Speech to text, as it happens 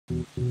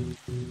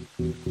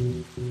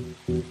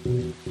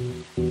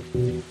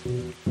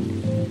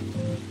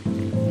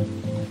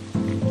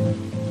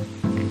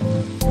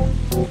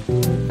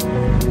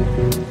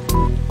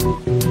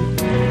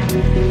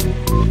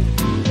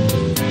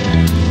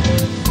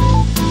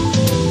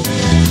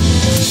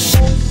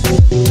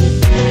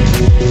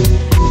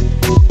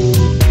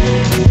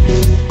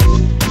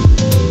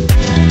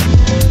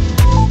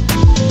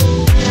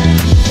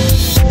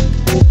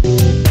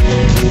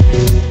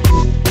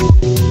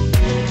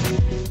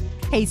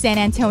Hey San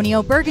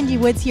Antonio, Burgundy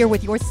Woods here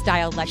with your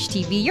Style Lush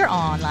TV, your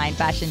online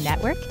fashion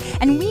network.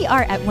 And we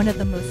are at one of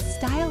the most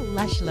Style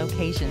Lush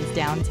locations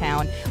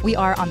downtown. We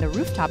are on the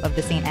rooftop of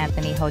the St.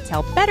 Anthony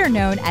Hotel, better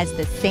known as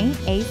the St.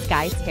 A.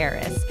 Sky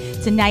Terrace.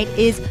 Tonight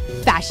is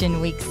Fashion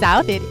Week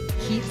South. It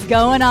keeps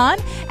going on,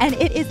 and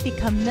it is the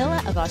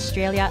Camilla of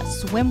Australia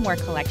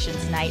swimwear collection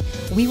tonight.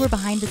 We were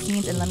behind the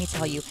scenes, and let me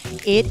tell you,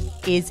 it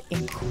is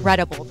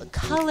incredible. The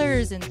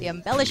colors and the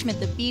embellishment,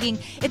 the beading,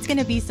 it's going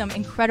to be some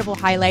incredible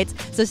highlights.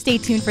 So stay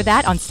tuned for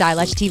that on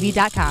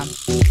StyleLushTV.com.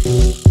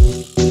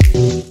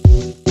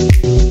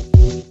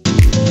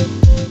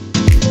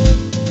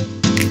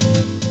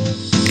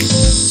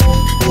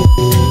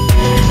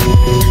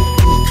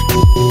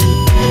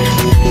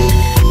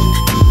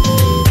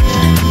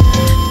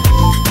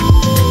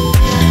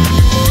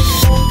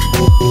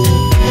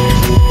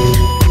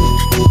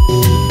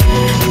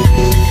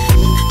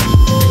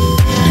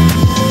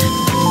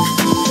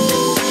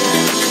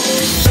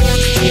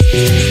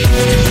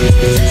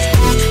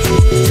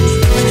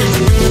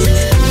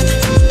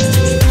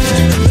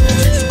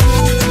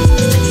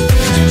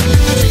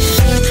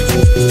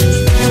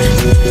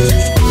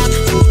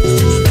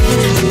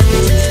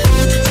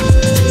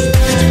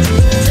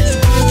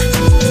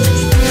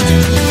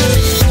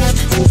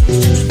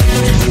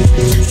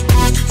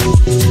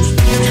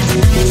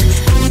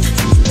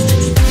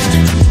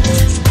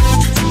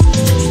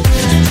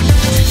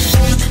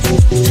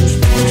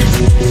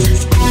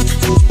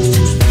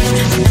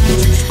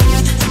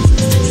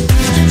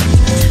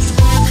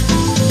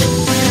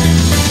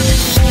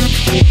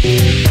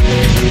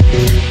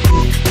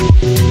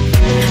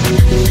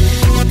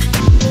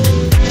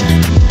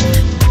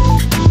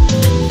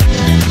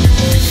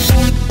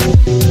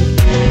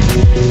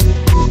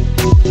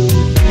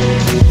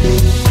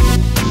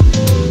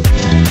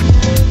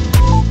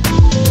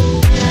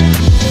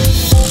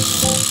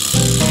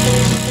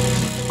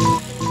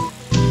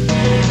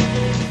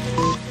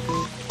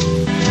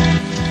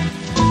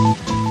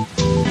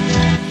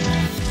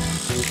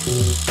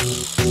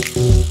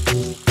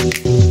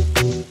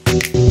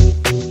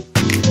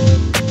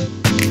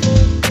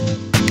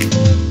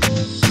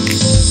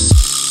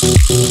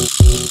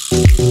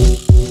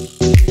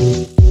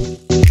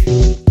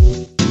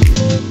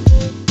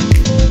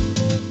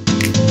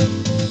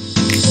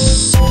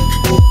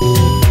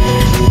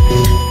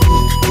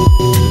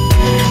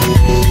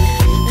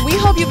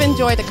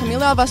 Enjoy the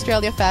Camilla of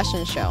Australia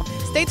fashion show.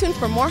 Stay tuned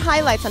for more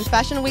highlights on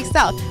Fashion Week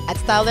South at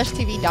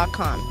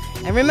StyleLushTV.com.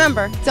 And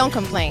remember, don't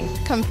complain,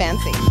 come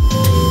fancy.